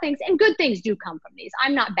talk about things, and good things do come from these.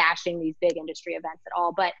 I'm not bashing these big industry events at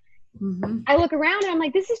all, but I look around and I'm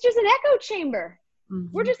like, this is just an echo chamber.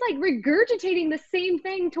 We're just like regurgitating the same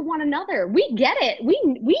thing to one another. We get it.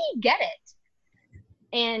 We get it.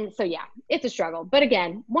 And so, yeah, it's a struggle. But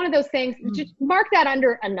again, one of those things, just mark that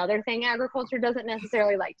under another thing agriculture doesn't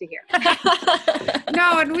necessarily like to hear.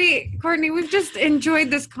 No, and Courtenay, we've just enjoyed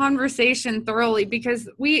this conversation thoroughly because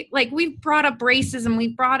we've brought up racism,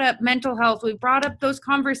 we've brought up mental health, we've brought up those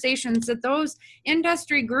conversations that those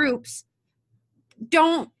industry groups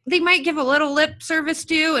they might give a little lip service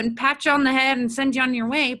to and pat you on the head and send you on your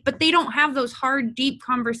way, but they don't have those hard, deep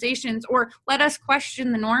conversations or let us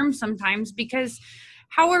question the norm sometimes, because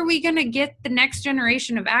how are we going to get the next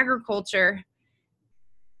generation of agriculture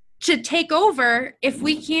to take over if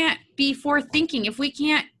we can't be forward-thinking, if we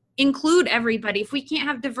can't include everybody, if we can't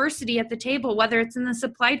have diversity at the table, whether it's in the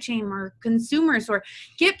supply chain or consumers, or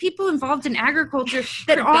get people involved in agriculture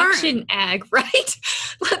that production ag, right?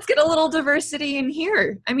 Let's get a little diversity in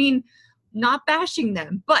here. I mean, not bashing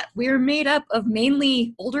them, but we're made up of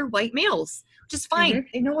mainly older white males, which is fine.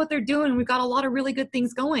 They know what they're doing. We've got a lot of really good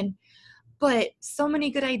things going. But so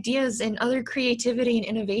many good ideas and other creativity and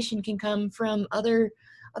innovation can come from other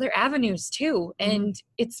avenues too. And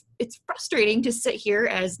it's frustrating to sit here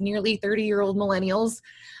as nearly 30-year-old millennials,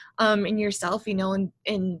 and yourself, and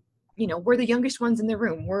we're the youngest ones in the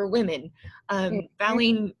room. We're women.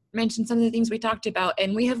 Valine mentioned some of the things we talked about,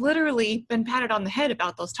 and we have literally been patted on the head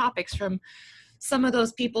about those topics from some of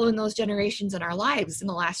those people in those generations in our lives in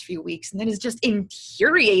the last few weeks. And that is just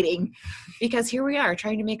infuriating, because here we are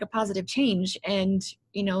trying to make a positive change. And,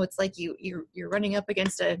 it's like you're running up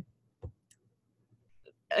against a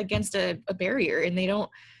barrier, and they don't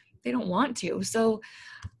want to. So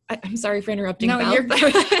I'm sorry for interrupting. No, Val, you're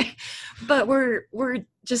good. But we're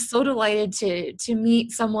just so delighted to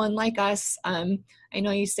meet someone like us. I know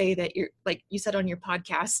you say that you're, like you said on your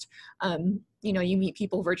podcast, you meet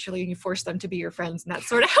people virtually and you force them to be your friends, and that's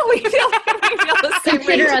sort of how we feel. The same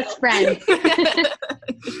Consider us friends.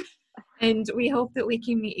 And we hope that we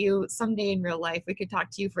can meet you someday in real life. We could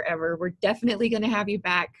talk to you forever. We're definitely going to have you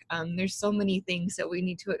back. There's so many things that we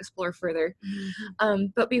need to explore further.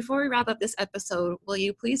 But before we wrap up this episode, will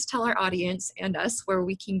you please tell our audience and us where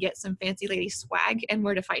we can get some Fancy Lady swag and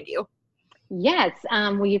where to find you? Yes.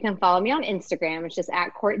 Well, you can follow me on Instagram. It's just at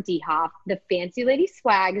CourtDeHoff. The Fancy Lady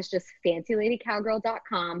swag is just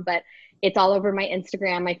fancyladycowgirl.com, but it's all over my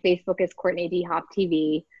Instagram. My Facebook is Courtenay DeHoff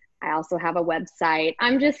TV. I also have a website.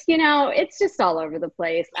 I'm just, it's just all over the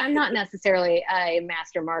place. I'm not necessarily a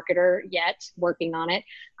master marketer yet, working on it.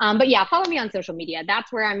 But yeah, follow me on social media.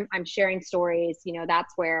 That's where I'm sharing stories.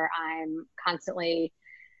 That's where I'm constantly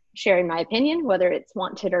sharing my opinion, whether it's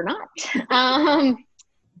wanted or not.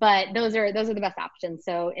 But those are the best options.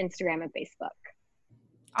 So Instagram and Facebook.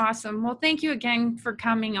 Awesome. Well, thank you again for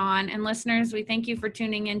coming on. And listeners, we thank you for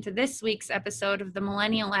tuning into this week's episode of the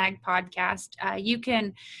Millennial Ag Podcast. You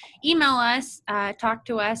can email us, talk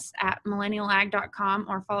to us at millennialag.com,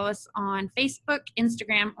 or follow us on Facebook,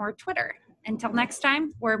 Instagram, or Twitter. Until next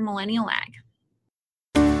time, we're Millennial Ag.